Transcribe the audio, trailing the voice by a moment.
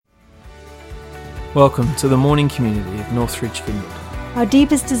Welcome to the morning community of Northridge Vineyard. Our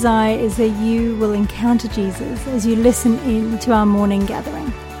deepest desire is that you will encounter Jesus as you listen in to our morning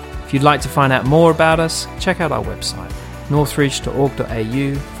gathering. If you'd like to find out more about us, check out our website,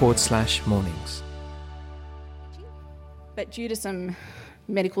 northridge.org.au/mornings. But due to some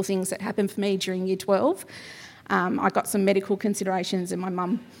medical things that happened for me during Year 12, I got some medical considerations, and my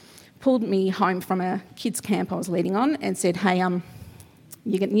mum pulled me home from a kids' camp I was leading on and said, hey,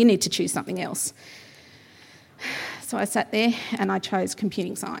 you need to choose something else. So I sat there and I chose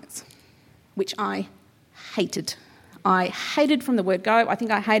computing science, which I hated. I hated from the word go. I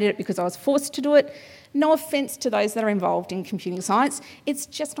think I hated it because I was forced to do it. No offence to those that are involved in computing science. It's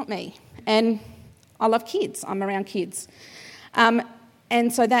just not me. And I love kids. I'm around kids. And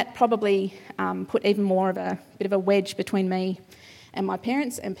so that probably put even more of a bit of a wedge between me and my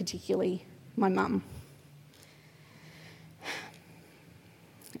parents, and particularly my mum.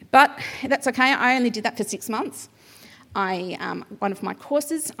 But that's okay. I only did that for 6 months. One of my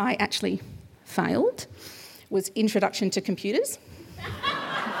courses I actually failed was Introduction to Computers.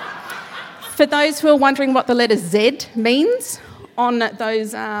 For those who are wondering what the letter Z means on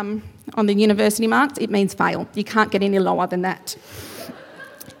those on the university marks, it means fail. You can't get any lower than that.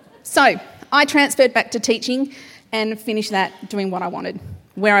 So I transferred back to teaching and finished that doing what I wanted,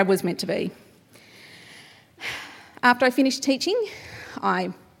 where I was meant to be. After I finished teaching,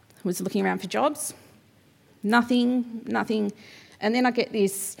 I was looking around for jobs. Nothing. And then I get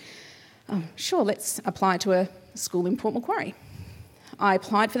this, let's apply to a school in Port Macquarie. I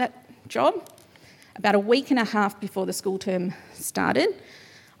applied for that job. About a week and a half before the school term started,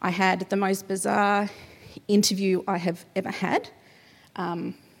 I had the most bizarre interview I have ever had.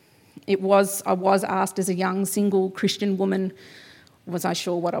 I was asked as a young single Christian woman, was I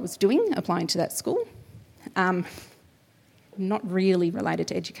sure what I was doing applying to that school? Not really related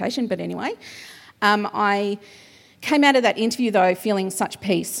to education, but anyway. I came out of that interview, though, feeling such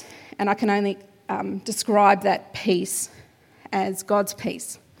peace, and I can only describe that peace as God's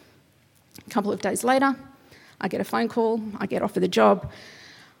peace. A couple of days later, I get a phone call, I get offered the job,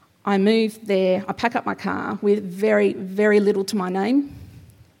 I move there, I pack up my car with very, very little to my name,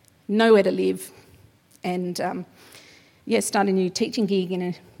 nowhere to live, and start a new teaching gig in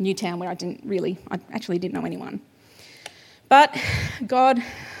a new town where I actually didn't know anyone. But God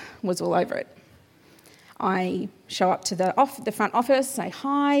was all over it. I show up to the front office, say,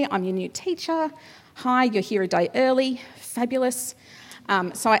 hi, I'm your new teacher. Hi, you're here a day early. Fabulous.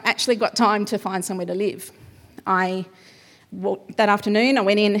 So I actually got time to find somewhere to live. That afternoon I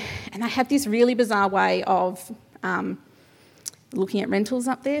went in, and I have this really bizarre way of looking at rentals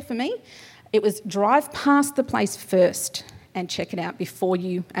up there for me. It was drive past the place first and check it out before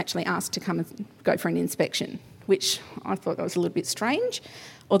you actually ask to come and go for an inspection, which I thought that was a little bit strange,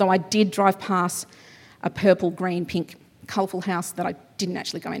 although I did drive past a purple, green, pink, colourful house that I didn't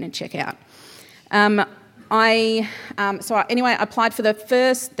actually go in and check out. I applied for the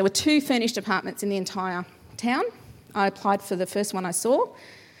first. There were 2 furnished apartments in the entire town. I applied for the first one I saw.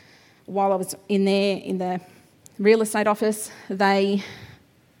 While I was in there in the real estate office, they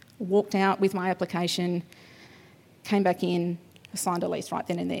walked out with my application, came back in, signed a lease right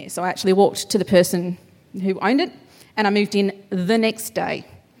then and there. So I actually walked to the person who owned it, and I moved in the next day.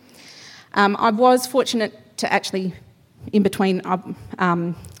 I was fortunate to actually, in between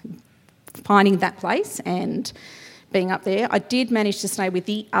finding that place and being up there, I did manage to stay with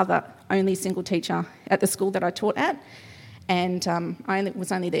the other only single teacher at the school that I taught at, and I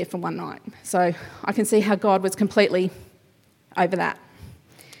was only there for one night. So I can see how God was completely over that.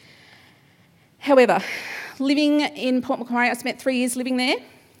 However, living in Port Macquarie, I spent 3 years living there,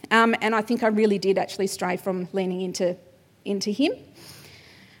 and I think I really did actually stray from leaning into him.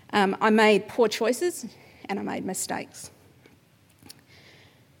 I made poor choices and I made mistakes.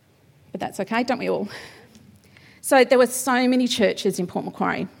 But that's okay, don't we all? So there were so many churches in Port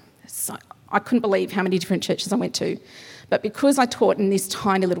Macquarie. So I couldn't believe how many different churches I went to. But because I taught in this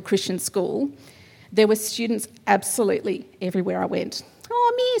tiny little Christian school, there were students absolutely everywhere I went.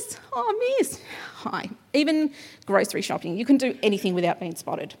 Oh, miss. Hi. Even grocery shopping. You can do anything without being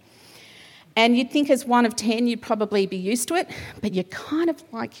spotted. And you'd think as one of 10 you'd probably be used to it, but you kind of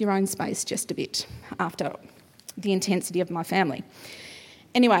like your own space just a bit after the intensity of my family.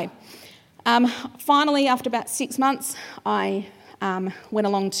 Anyway, finally after about 6 months I went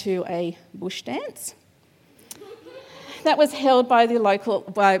along to a bush dance. That was held by the local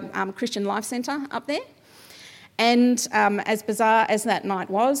Christian Life Centre up there. And as bizarre as that night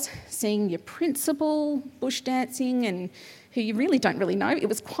was, seeing your principal bush dancing and who you really don't really know, it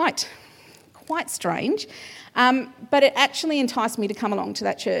was quite strange. But it actually enticed me to come along to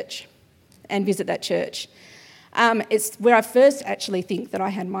that church. and visit that church. It's where I first actually think that I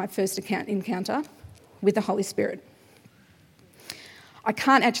had my first encounter with the Holy Spirit. I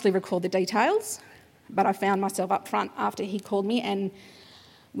can't actually recall the details, but I found myself up front after he called me, and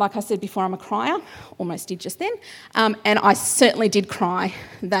like I said before, I'm a crier, almost did just then, and I certainly did cry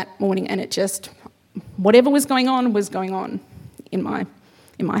that morning, and it just, whatever was going on in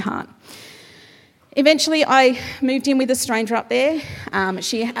my heart. Eventually, I moved in with a stranger up there.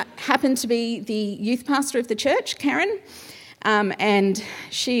 She happened to be the youth pastor of the church, Karen, and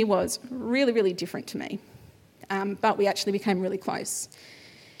she was really, really different to me, but we actually became really close.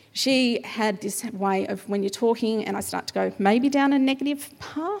 She had this way of, when you're talking and I start to go maybe down a negative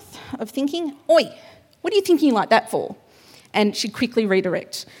path of thinking, "Oi, what are you thinking like that for?" And she'd quickly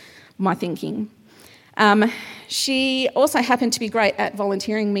redirect my thinking. She also happened to be great at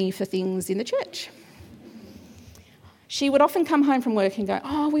volunteering me for things in the church. She would often come home from work and go,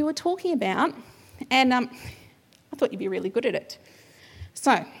 "Oh, we were talking about," and I thought you'd be really good at it.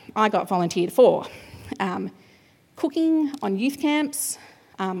 So I got volunteered for cooking on youth camps,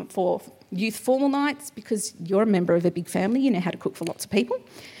 for youth formal nights, because you're a member of a big family, you know how to cook for lots of people.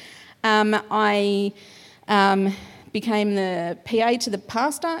 I became the PA to the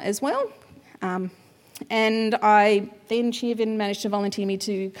pastor as well, and she even managed to volunteer me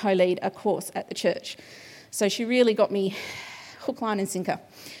to co-lead a course at the church. So she really got me hook, line and sinker.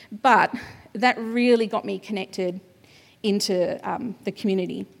 But that really got me connected into the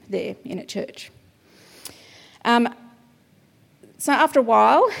community there in a church. So after a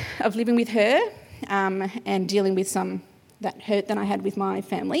while of living with her and dealing with that hurt that I had with my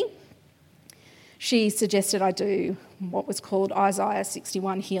family, she suggested I do what was called Isaiah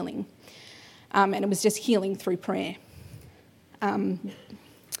 61 healing. And it was just healing through prayer.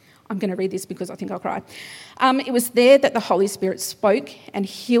 I'm going to read this because I think I'll cry. It was there that the Holy Spirit spoke and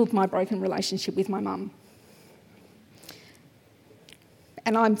healed my broken relationship with my mum.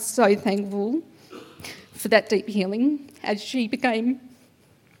 And I'm so thankful for that deep healing as she became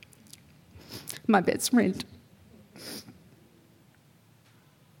my best friend.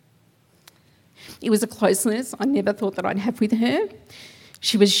 It was a closeness I never thought that I'd have with her.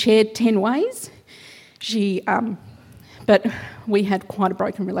 She was shared 10 ways. But we had quite a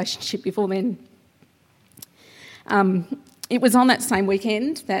broken relationship before then. It was on that same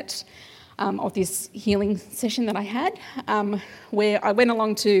weekend that of this healing session that I had, where I went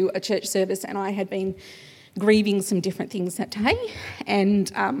along to a church service and I had been grieving some different things that day.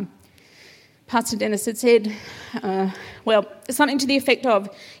 And Pastor Dennis had said, something to the effect of,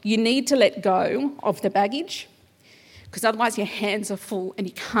 you need to let go of the baggage, because otherwise your hands are full and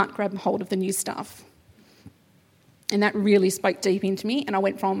you can't grab hold of the new stuff. And that really spoke deep into me, and I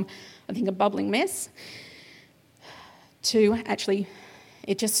went from, I think, a bubbling mess to actually,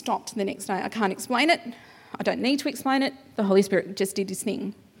 it just stopped the next day. I can't explain it. I don't need to explain it. The Holy Spirit just did his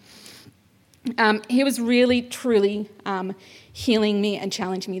thing. He was really, truly healing me and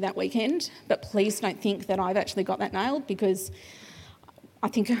challenging me that weekend, but please don't think that I've actually got that nailed, because I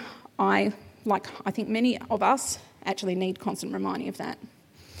think many of us actually need constant reminding of that.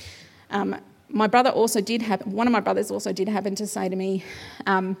 One of my brothers also did happen to say to me,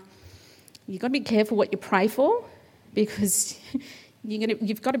 you've got to be careful what you pray for, because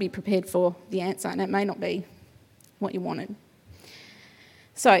you've got to be prepared for the answer, and it may not be what you wanted.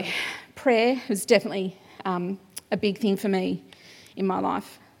 So prayer was definitely a big thing for me in my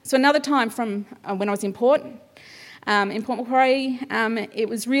life. So another time from when I was in Port Macquarie, it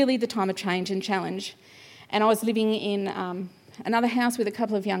was really the time of change and challenge. And I was living in another house with a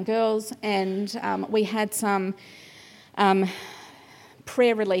couple of young girls, and we had some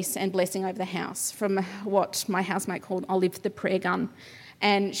prayer release and blessing over the house from what my housemate called Olive the prayer gun.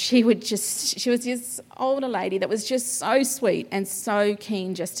 And she was this older lady that was just so sweet and so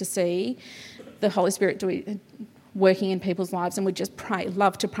keen just to see the Holy Spirit working in people's lives, and would just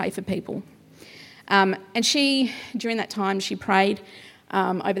love to pray for people. And she, during that time, she prayed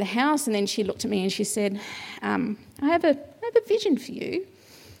over the house, and then she looked at me and she said, I have a vision for you.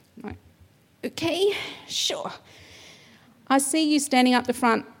 I'm like, okay, sure. I see you standing up the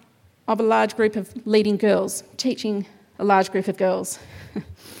front of a large group of leading girls, teaching a large group of girls.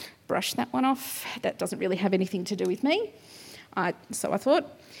 Brush that one off. That doesn't really have anything to do with me. So I thought.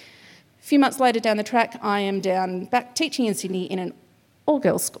 A few months later down the track, I am back teaching in Sydney in an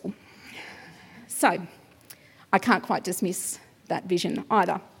all-girls school. So I can't quite dismiss that vision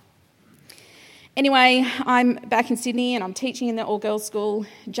either. Anyway, I'm back in Sydney and I'm teaching in the all-girls school.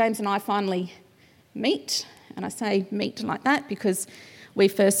 James and I finally meet, and I say meet like that because we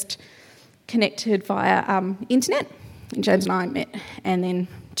first connected via internet, and James and I met, and then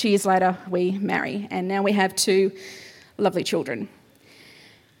 2 years later, we marry, and now we have 2 lovely children.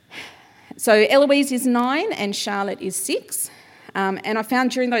 So Eloise is 9 and Charlotte is 6. And I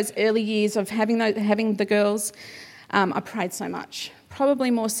found during those early years of having the girls, I prayed so much.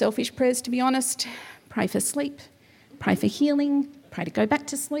 Probably more selfish prayers, to be honest. Pray for sleep, pray for healing, pray to go back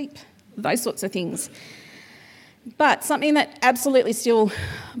to sleep, those sorts of things. But something that absolutely still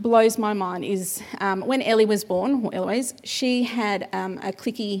blows my mind is when Ellie was born, or Eloise, she had a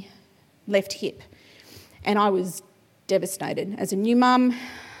clicky left hip. And I was devastated. As a new mum,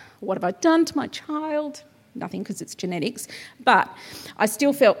 what have I done to my child? Nothing, because it's genetics. But I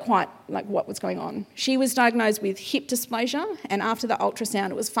still felt quite like what was going on. She was diagnosed with hip dysplasia, and after the ultrasound,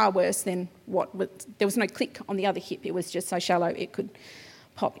 it was far worse than there was no click on the other hip. It was just so shallow it could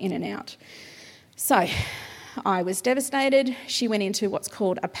pop in and out. So I was devastated. She went into what's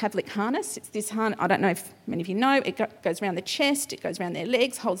called a Pavlik harness. It's this harness, I don't know if many of you know, it goes around the chest, it goes around their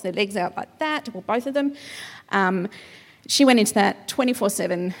legs, holds their legs out like that, or both of them. She went into that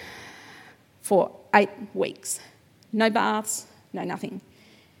 24/7 for 8 weeks. No baths, no nothing.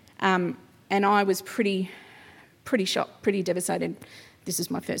 And I was pretty shocked, pretty devastated. This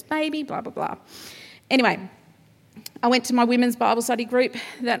is my first baby, blah, blah, blah. Anyway, I went to my women's Bible study group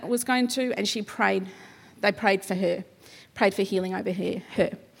that I was going to, and they prayed for her, prayed for healing over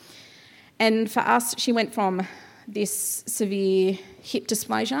her. And for us, she went from this severe hip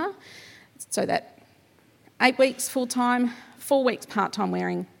dysplasia, so that 8 weeks full-time, 4 weeks part-time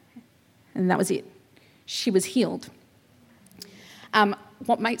wearing, and that was it. She was healed.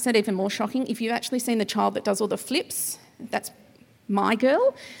 What makes that even more shocking, if you've actually seen the child that does all the flips, that's my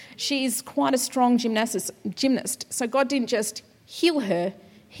girl. She's quite a strong gymnast. So God didn't just heal her,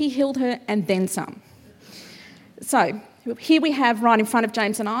 he healed her and then some. So here we have right in front of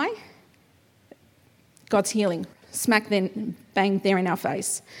James and I, God's healing, smack then, bang, there in our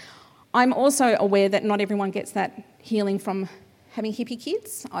face. I'm also aware that not everyone gets that healing from having hippie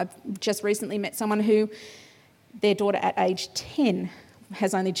kids. I've just recently met someone who, their daughter at age 10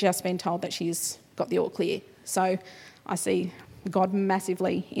 has only just been told that she's got the all clear. So I see God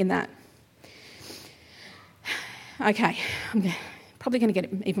massively in that. Okay, I'm probably going to get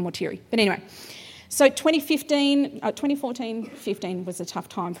even more teary. But anyway, so 2014-15 was a tough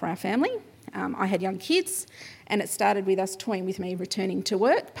time for our family. I had young kids, and it started with us toying with me returning to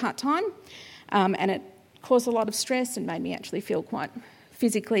work part-time, and it caused a lot of stress and made me actually feel quite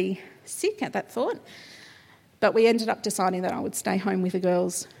physically sick at that thought. But we ended up deciding that I would stay home with the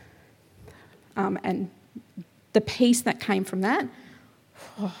girls, and the peace that came from that,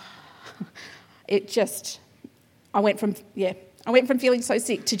 I went from feeling so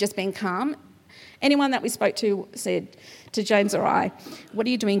sick to just being calm. Anyone that we spoke to said to James or I, what are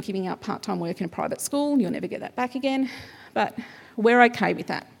you doing giving up part-time work in a private school? You'll never get that back again. But we're okay with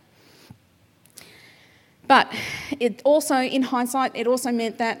that. But it also, in hindsight, it also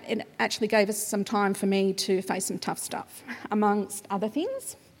meant that it actually gave us some time for me to face some tough stuff, amongst other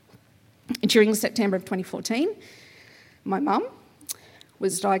things. During September of 2014, my mum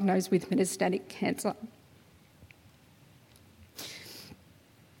was diagnosed with metastatic cancer.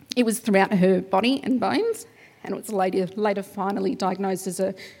 It was throughout her body and bones, and it was later finally diagnosed as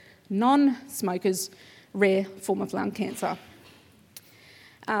a non-smoker's rare form of lung cancer.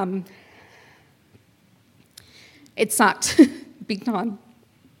 It sucked big time.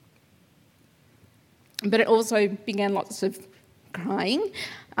 But it also began lots of crying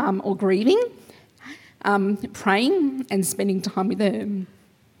or grieving, praying and spending time with her.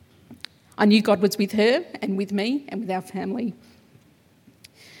 I knew God was with her and with me and with our family.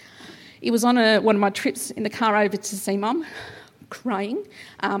 It was on one of my trips in the car over to see Mum, crying,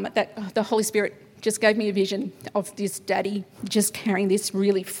 that the Holy Spirit just gave me a vision of this daddy just carrying this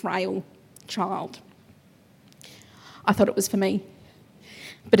really frail child. I thought it was for me.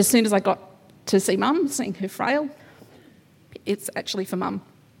 But as soon as I got to see Mum, seeing her frail, it's actually for Mum.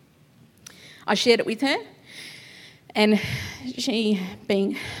 I shared it with her, and she,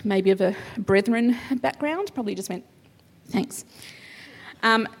 being maybe of a brethren background, probably just went, thanks.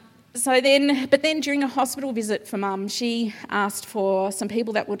 But then during a hospital visit for Mum, she asked for some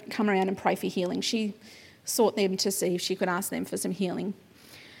people that would come around and pray for healing. She sought them to see if she could ask them for some healing.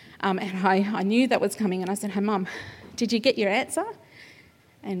 And I knew that was coming, and I said, hey, Mum, did you get your answer?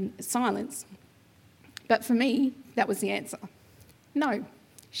 And silence. But for me, that was the answer. No,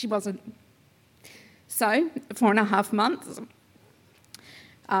 she wasn't. So 4.5 months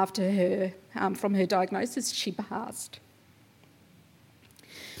after from her diagnosis, she passed.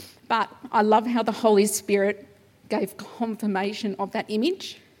 But I love how the Holy Spirit gave confirmation of that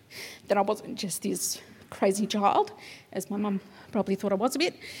image, that I wasn't just this crazy child, as my mum probably thought I was a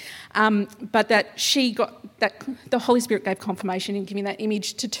bit, but that the Holy Spirit gave confirmation in giving that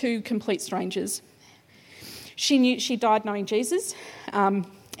image to two complete strangers. She died knowing Jesus, and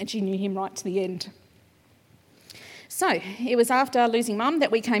she knew him right to the end. So it was after losing Mum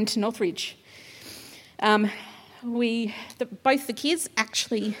that we came to Northridge. Both the kids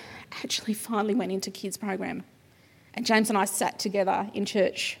actually finally went into kids program, and James and I sat together in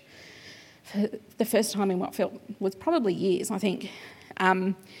church for the first time in what felt was probably years, I think.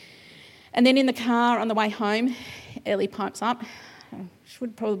 And then in the car on the way home, Ellie pipes up. She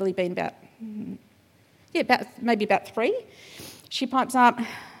would probably been about 3. She pipes up,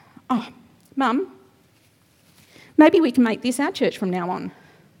 "Oh, Mum, maybe we can make this our church from now on."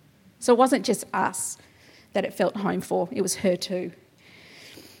 So it wasn't just us that it felt home for, it was her too.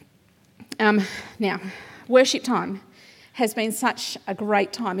 Now, worship time has been such a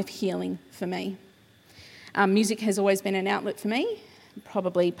great time of healing for me. Music has always been an outlet for me,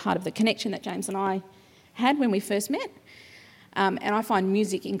 probably part of the connection that James and I had when we first met, and I find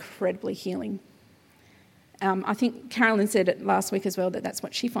music incredibly healing. I think Carolyn said it last week as well, that's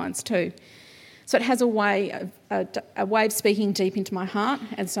what she finds too. So it has a way of speaking deep into my heart,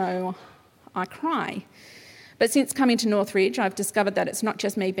 and so I cry. But since coming to Northridge, I've discovered that it's not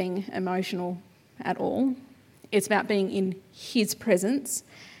just me being emotional at all. It's about being in his presence,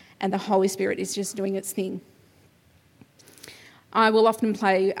 and the Holy Spirit is just doing its thing. I will often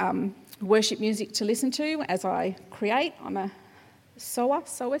play worship music to listen to as I create. I'm a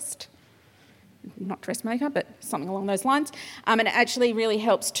sewist, not dressmaker, but something along those lines. And it actually really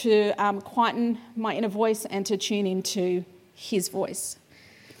helps to quieten my inner voice and to tune into his voice.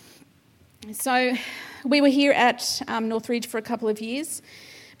 So we were here at Northridge for a couple of years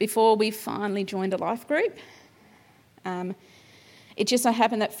before we finally joined a life group. It just so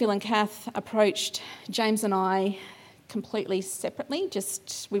happened that Phil and Kath approached James and I completely separately. It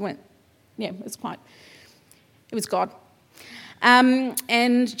was God.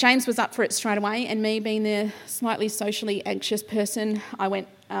 And James was up for it straight away, and me being the slightly socially anxious person, I went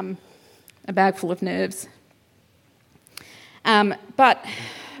a bag full of nerves. But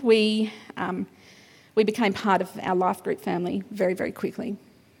we became part of our life group family very, very quickly,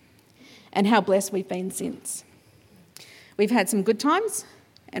 and how blessed we've been since. We've had some good times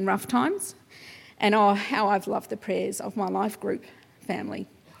and rough times, and how I've loved the prayers of my life group family.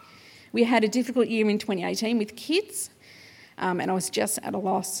 We had a difficult year in 2018 with kids, and I was just at a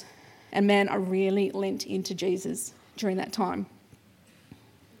loss. And man, I really lent into Jesus during that time.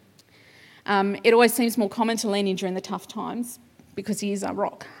 It always seems more common to lean in during the tough times because he is our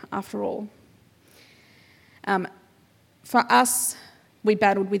rock, after all. For us, we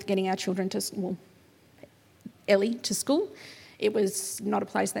battled with getting our children to school. Ellie to school. It was not a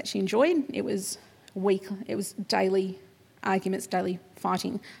place that she enjoyed. It was daily arguments, daily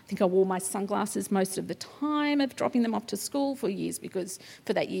fighting. I think I wore my sunglasses most of the time of dropping them off to school for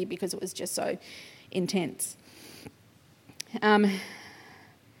that year because it was just so intense.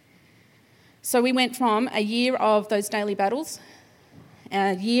 So we went from a year of those daily battles,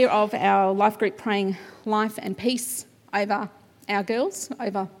 a year of our life group praying life and peace over our girls,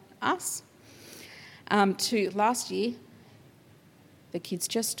 over us, to last year, the kids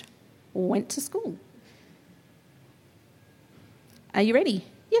just went to school. Are you ready?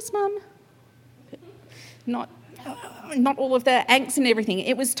 Yes, Mum. Not all of the angst and everything.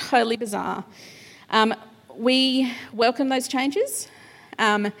 It was totally bizarre. We welcomed those changes,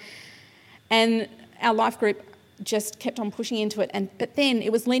 and our life group just kept on pushing into it. But then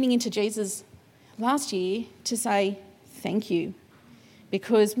it was leaning into Jesus last year to say thank you,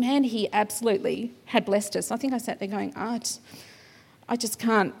 because, man, he absolutely had blessed us. I think I sat there going, I just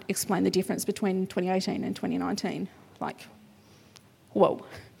can't explain the difference between 2018 and 2019. Whoa.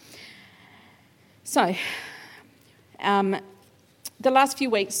 So, the last few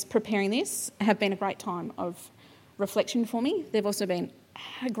weeks preparing this have been a great time of reflection for me. They've also been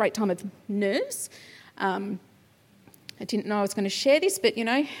a great time of nerves. I didn't know I was going to share this, but,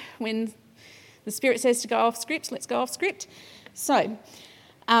 when the Spirit says to go off script, let's go off script. So,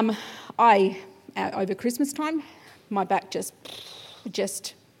 over Christmas time, my back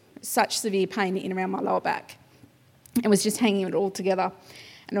just such severe pain in around my lower back. It was just hanging it all together,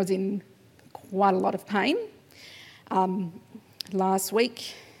 and I was in quite a lot of pain. Last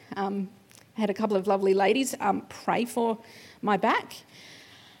week, I had a couple of lovely ladies pray for my back.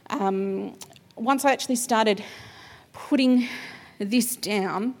 Once I actually started putting this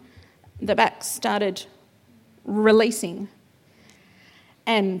down, the back started releasing,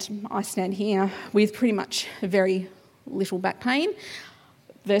 and I stand here with pretty much very little back pain,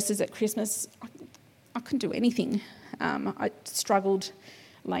 versus at Christmas, I couldn't do anything. I struggled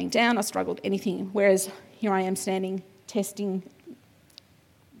laying down, I struggled anything, whereas here I am standing, testing,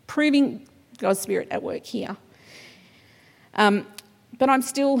 proving God's Spirit at work here. But I'm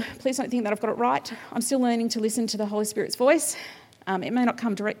still, please don't think that I've got it right, I'm still learning to listen to the Holy Spirit's voice. It may not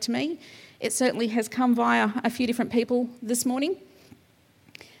come direct to me. It certainly has come via a few different people this morning.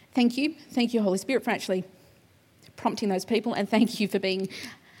 Thank you, Holy Spirit, for actually prompting those people, and thank you for being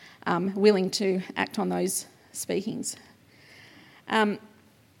willing to act on those speakings.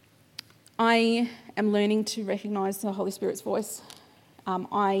 I am learning to recognise the Holy Spirit's voice.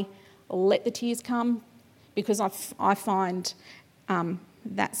 I let the tears come because I find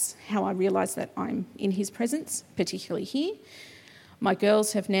that's how I realise that I'm in his presence, particularly here. My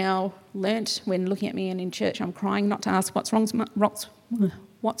girls have now learnt when looking at me and in church I'm crying not to ask what's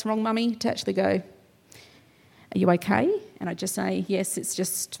wrong, Mummy, to actually go, are you okay? And I just say, yes, it's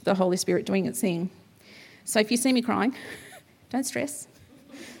just the Holy Spirit doing its thing. So if you see me crying, don't stress.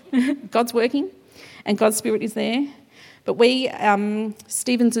 God's working and God's Spirit is there. But we,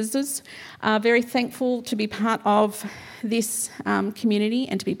 Stevenses, are very thankful to be part of this community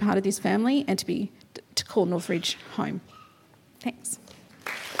and to be part of this family and to call Northridge home. Thanks.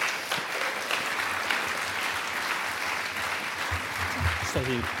 Stay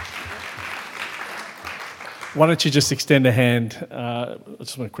here. Why don't you just extend a hand? I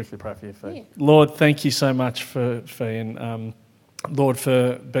just want to quickly pray for you, Fee. Yeah. Lord, thank you so much for Fee and Lord,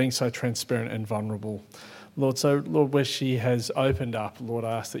 for being so transparent and vulnerable. Lord, where she has opened up, Lord,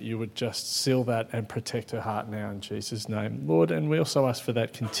 I ask that you would just seal that and protect her heart now in Jesus' name. Lord, and we also ask for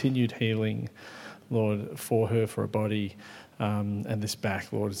that continued healing, Lord, for her, for her body, and this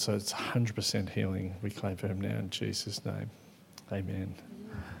back, Lord. So it's 100% healing we claim for him now in Jesus' name. Amen.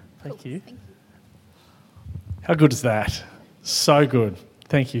 Thank you. How good is that? So good.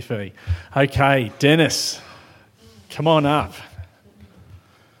 Thank you, Fee. Okay, Dennis, come on up.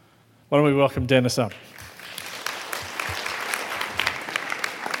 Why don't we welcome Dennis up?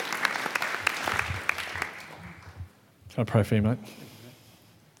 Can I pray for you, mate?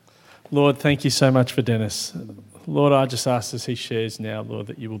 Lord, thank you so much for Dennis. Lord, I just ask as he shares now, Lord,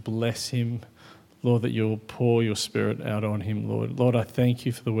 that you will bless him. Lord, that you'll pour your Spirit out on him, Lord. Lord, I thank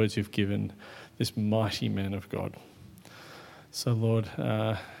you for the words you've given this mighty man of God. So, Lord,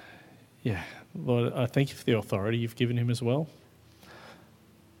 Lord, I thank you for the authority you've given him as well.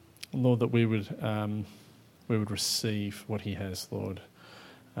 Lord, that we would receive what he has, Lord,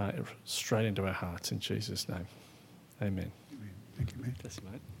 straight into our hearts in Jesus' name. Amen. Thank you, mate. Bless you,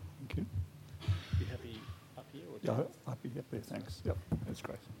 mate. Thank you. You happy up here? Or Yeah, happy up there, thanks. Yep, that's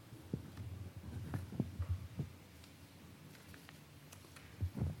great.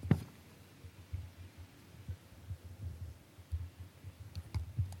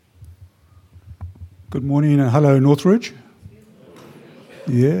 Good morning and hello, Northridge.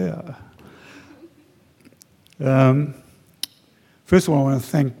 Yeah. First of all, I want to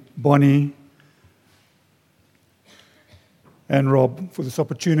thank Bonnie and Rob for this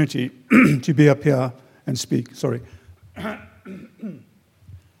opportunity to be up here and speak. Sorry. It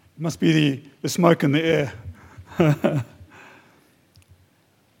must be the smoke in the air.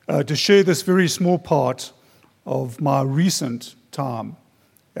 To share this very small part of my recent time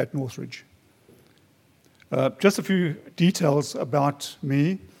at Northridge. Just a few details about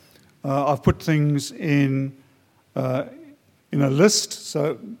me. I've put things in a list,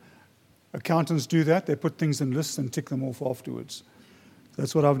 so accountants do that. They put things in lists and tick them off afterwards.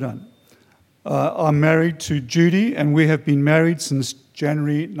 That's what I've done. I'm married to Judy, and we have been married since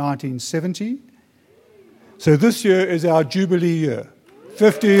January 1970. So this year is our Jubilee year,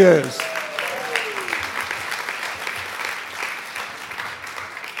 50 years.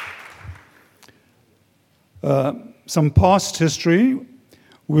 Some past history.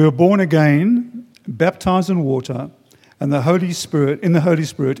 We were born again, baptized in water, and the Holy Spirit in the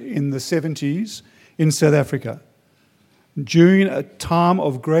 70s in South Africa, during a time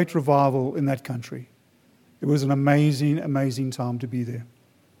of great revival in that country. It was an amazing, amazing time to be there.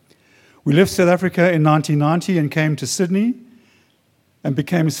 We left South Africa in 1990 and came to Sydney and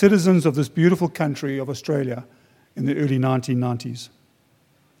became citizens of this beautiful country of Australia in the early 1990s.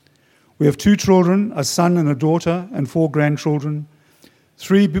 We have 2 children, a son and a daughter, and 4 grandchildren,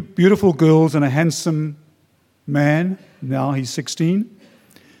 3 beautiful girls and a handsome man. Now he's 16.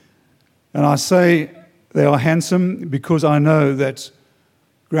 And I say they are handsome because I know that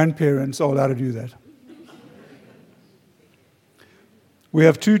grandparents are allowed to do that. We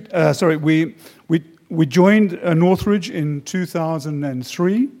have we joined Northridge in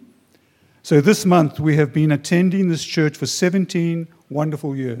 2003. So this month we have been attending this church for 17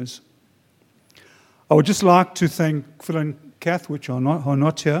 wonderful years. I would just like to thank Phil and Kath, which are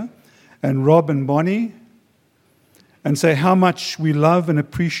not here, and Rob and Bonnie, and say how much we love and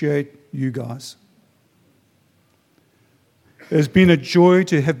appreciate you guys. It has been a joy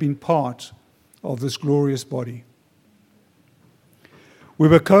to have been part of this glorious body. We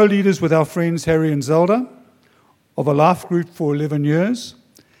were co-leaders with our friends Harry and Zelda of a life group for 11 years,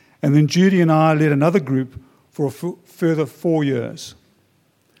 and then Judy and I led another group for a further 4 years.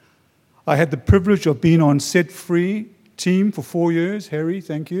 I had the privilege of being on Set Free team for 4 years. Harry,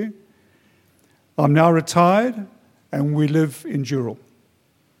 thank you. I'm now retired, and we live in Dural.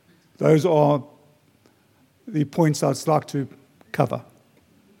 Those are the points I'd like to cover.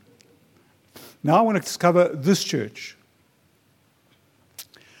 Now I want to cover this church.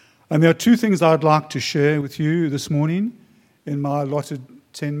 And there are two things I'd like to share with you this morning in my allotted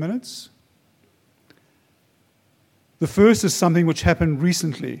 10 minutes. The first is something which happened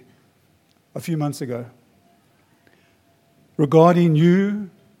recently, a few months ago, regarding you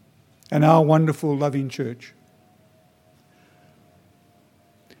and our wonderful, loving church.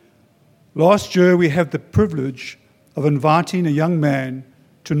 Last year, we had the privilege of inviting a young man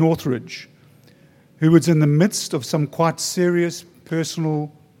to Northridge who was in the midst of some quite serious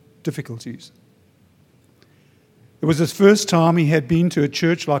personal difficulties. It was his first time he had been to a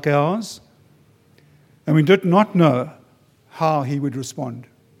church like ours, and we did not know how he would respond.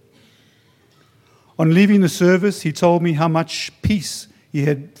 On leaving the service, he told me how much peace he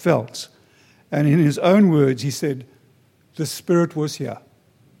had felt, and in his own words, he said, "The Spirit was here."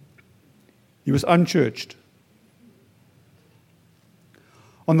 He was unchurched.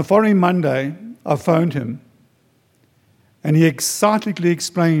 On the following Monday, I phoned him, and he excitedly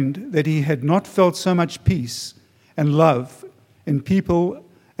explained that he had not felt so much peace and love in people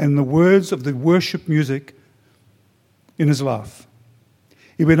and the words of the worship music in his life.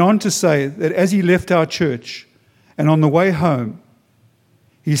 He went on to say that as he left our church and on the way home,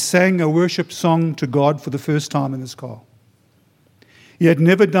 he sang a worship song to God for the first time in his car. He had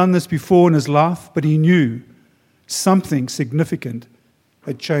never done this before in his life, but he knew something significant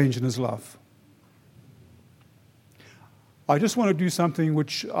had changed in his life. I just want to do something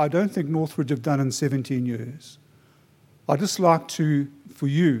which I don't think Northridge have done in 17 years. I'd just like for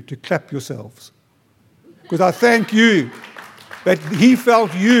you to clap yourselves. Because I thank you that he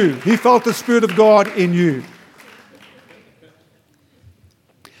felt you. He felt the Spirit of God in you.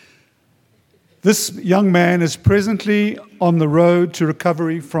 This young man is presently on the road to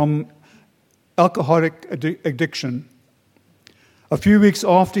recovery from alcoholic addiction. A few weeks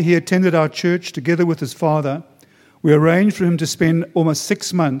after he attended our church together with his father, we arranged for him to spend almost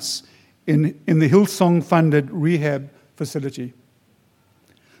 6 months in the Hillsong-funded rehab facility.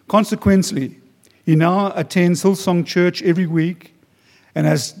 Consequently, he now attends Hillsong Church every week and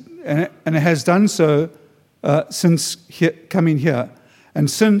has done so since coming here, and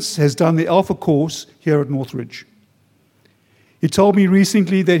since has done the Alpha course here at Northridge. He told me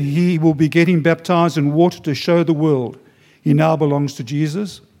recently that he will be getting baptized in water to show the world he now belongs to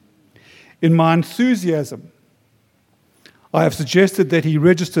Jesus. In my enthusiasm, I have suggested that he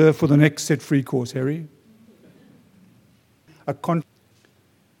register for the next Set Free course, Harry.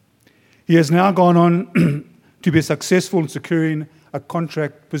 He has now gone on to be successful in securing a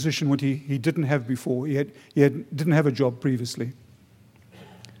contract position which he didn't have before. He didn't have a job previously.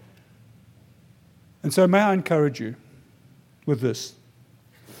 And so may I encourage you with this.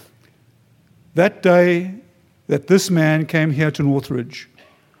 That day that this man came here to Northridge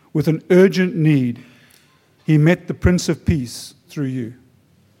with an urgent need, he met the Prince of Peace through you.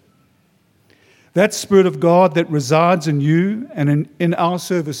 That Spirit of God that resides in you and in our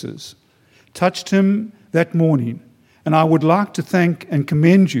services touched him that morning, and I would like to thank and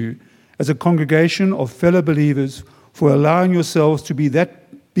commend you as a congregation of fellow believers for allowing yourselves to be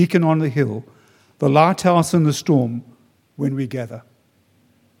that beacon on the hill, the lighthouse in the storm when we gather.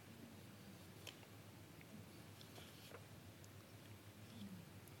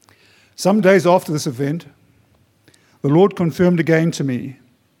 Some days after this event, the Lord confirmed again to me,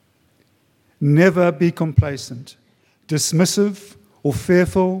 never be complacent, dismissive, or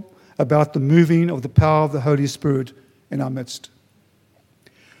fearful about the moving of the power of the Holy Spirit in our midst.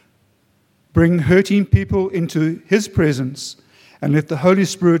 Bring hurting people into His presence and let the Holy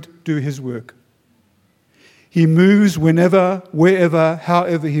Spirit do His work. He moves whenever, wherever,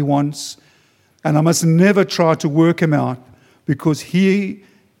 however He wants, and I must never try to work Him out because He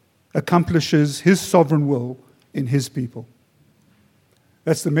accomplishes His sovereign will in His people.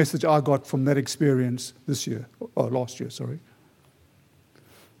 That's the message I got from that experience last year.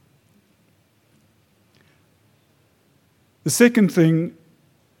 The second thing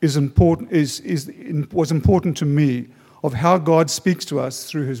was important to me, of how God speaks to us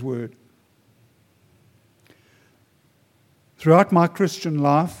through his word. Throughout my Christian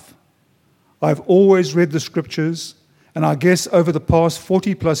life, I've always read the scriptures, and I guess over the past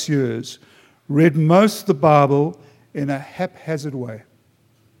 40 plus years, read most of the Bible in a haphazard way.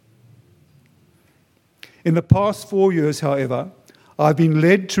 In the past 4 years, however, I've been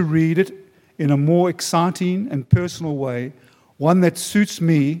led to read it in a more exciting and personal way, one that suits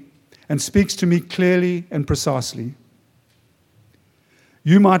me and speaks to me clearly and precisely.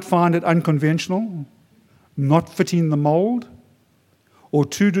 You might find it unconventional, not fitting the mold, or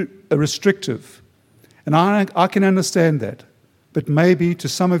too restrictive. And I can understand that. But maybe to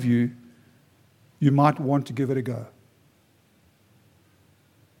some of you, you might want to give it a go.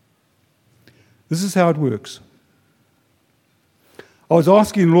 This is how it works. I was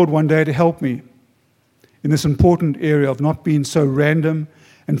asking the Lord one day to help me in this important area of not being so random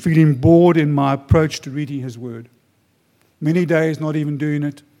and feeling bored in my approach to reading his word. Many days not even doing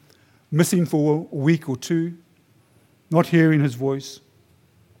it, missing for a week or two, not hearing his voice.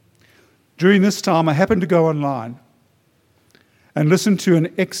 During this time, I happened to go online and listen to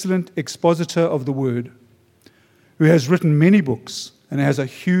an excellent expositor of the word who has written many books and has a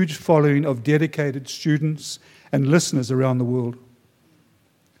huge following of dedicated students and listeners around the world.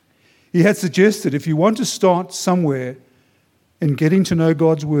 He had suggested if you want to start somewhere in getting to know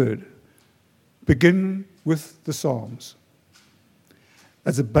God's word, begin with the Psalms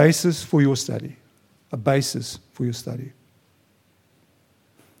as a basis for your study. A basis for your study.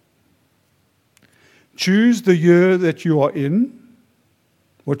 Choose the year that you are in.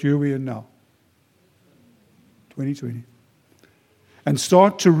 What year are we in now? 2020. And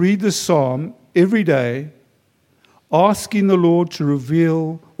start to read the psalm every day, asking the Lord to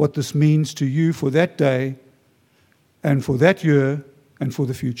reveal what this means to you for that day and for that year and for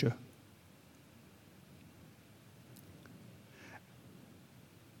the future.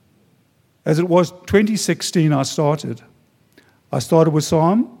 As it was 2016 I started with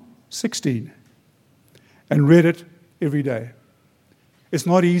Psalm 16 and read it every day. It's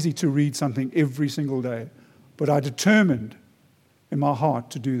not easy to read something every single day, but I determined in my heart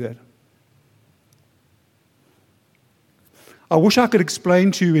to do that. I wish I could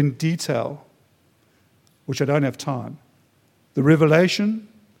explain to you in detail, which I don't have time, the revelation,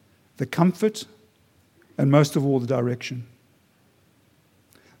 the comfort, and most of all the direction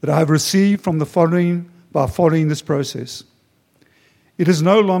that I have received by following this process. It is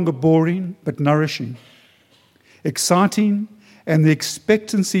no longer boring, but nourishing, exciting, and the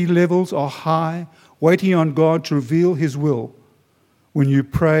expectancy levels are high, waiting on God to reveal his will when you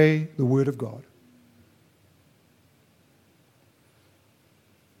pray the word of God.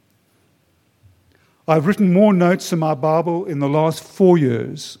 I've written more notes in my Bible in the last 4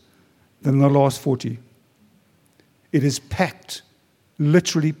 years than the last 40. It is packed,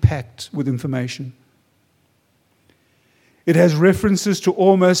 literally packed with information. It has references to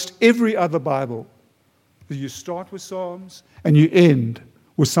almost every other Bible. You start with Psalms and you end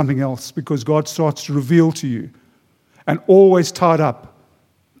with something else because God starts to reveal to you, and always tied up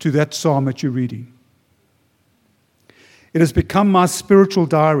to that psalm that you're reading. It has become my spiritual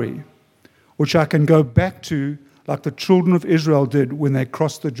diary, which I can go back to like the children of Israel did when they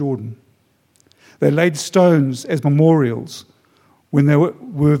crossed the Jordan. They laid stones as memorials when they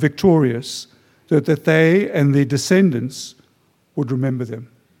were victorious, so that they and their descendants would remember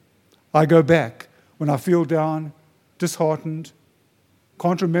them. I go back when I feel down, disheartened,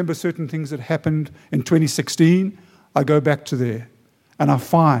 can't remember certain things that happened in 2016, I go back to there and I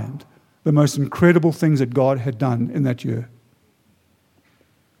find the most incredible things that God had done in that year.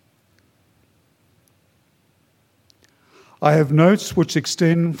 I have notes which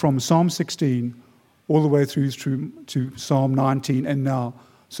extend from Psalm 16 all the way through to Psalm 19 and now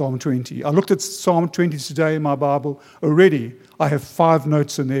Psalm 20. I looked at Psalm 20 today in my Bible. Already I have 5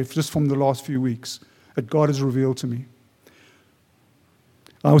 notes in there just from the last few weeks that God has revealed to me.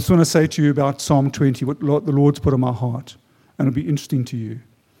 I also want to say to you about Psalm 20, what the Lord's put on my heart, and it'll be interesting to you.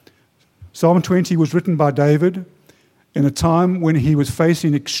 Psalm 20 was written by David in a time when he was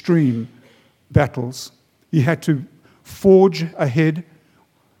facing extreme battles. He had to forge ahead,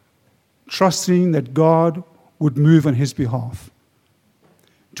 trusting that God would move on his behalf.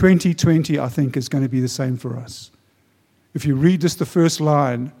 2020, I think, is going to be the same for us. If you read just the first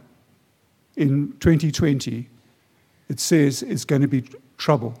line in 2020, it says it's going to be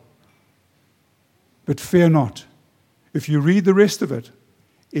trouble. But fear not. If you read the rest of it,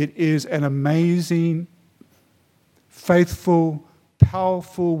 it is an amazing, faithful,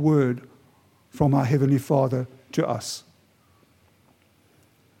 powerful word from our Heavenly Father to us.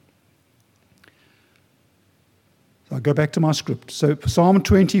 I'll go back to my script. So Psalm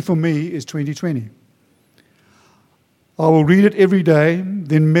 20 for me is 2020. I will read it every day,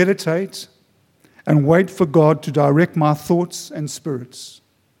 then meditate and wait for God to direct my thoughts and spirits.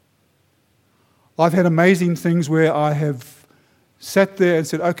 I've had amazing things where I have sat there and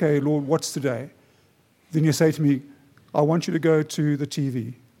said, okay, Lord, what's today? Then you say to me, I want you to go to the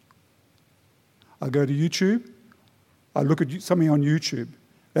TV. I go to YouTube. I look at something on YouTube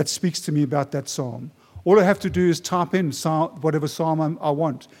that speaks to me about that psalm. All I have to do is type in whatever psalm I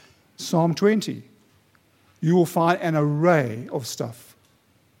want. Psalm 20. You will find an array of stuff.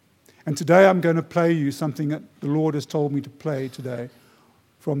 And today I'm going to play you something that the Lord has told me to play today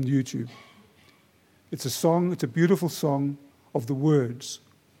from YouTube. It's a song, it's a beautiful song of the words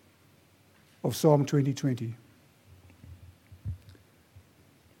of Psalm 2020.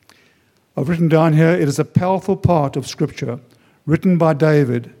 I've written down here, it is a powerful part of Scripture written by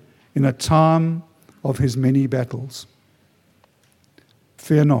David in a time of his many battles.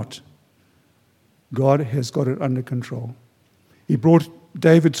 Fear not. God has got it under control. He brought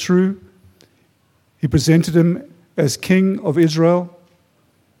David through. He presented him as king of Israel.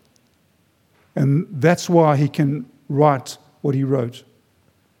 And that's why he can write what he wrote.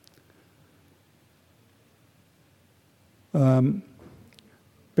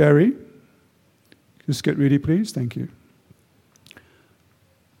 Barry, just get ready, please. Thank you.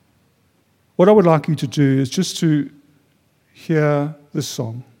 What I would like you to do is just to hear this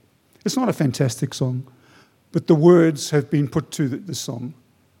song. It's not a fantastic song, but the words have been put to the song.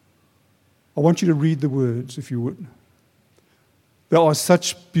 I want you to read the words, if you would. There are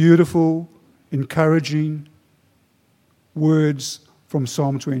such beautiful, encouraging words from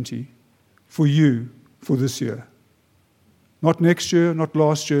Psalm 20 for you for this year. Not next year, not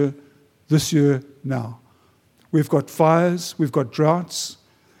last year, this year, now. We've got fires, we've got droughts,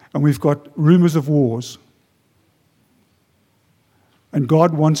 and we've got rumors of wars. And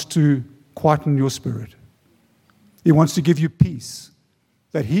God wants to quieten your spirit. He wants to give you peace,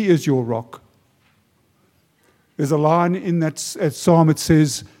 that He is your rock. There's a line in that psalm, it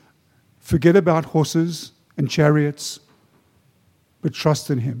says, forget about horses and chariots, but trust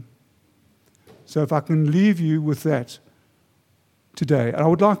in Him. So if I can leave you with that today, and I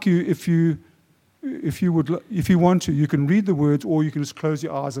would like you, if you want to, you can read the words, or you can just close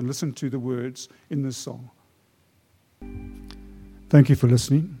your eyes and listen to the words in this song. Thank you for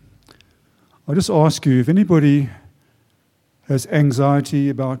listening. I'll just ask you, if anybody has anxiety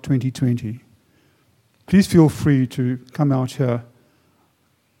about 2020, please feel free to come out here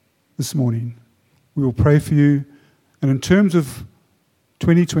this morning. We will pray for you. And in terms of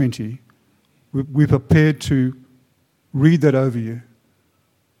 2020, we're prepared to read that over you,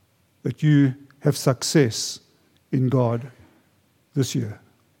 that you have success in God this year.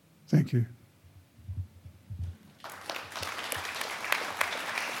 Thank you.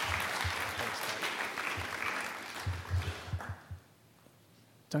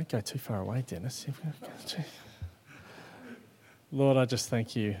 Don't go too far away, Dennis. Lord, I just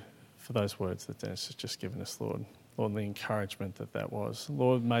thank you for those words that Dennis has just given us, Lord. Lord, the encouragement that was.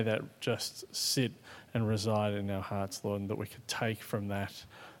 Lord, may that just sit and reside in our hearts, Lord, and that we could take from that,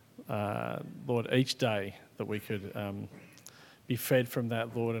 Lord, each day, that we could be fed from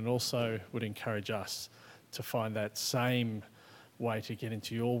that, Lord, and also would encourage us to find that same way to get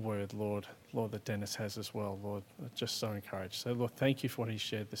into your word, Lord, that Dennis has as well, Lord. Just so encouraged. So, Lord, thank you for what he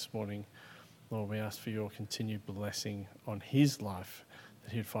shared this morning. Lord, we ask for your continued blessing on his life,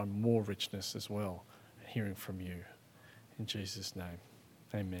 that he'd find more richness as well, hearing from you. In Jesus' name,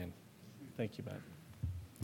 amen. Thank you, babe.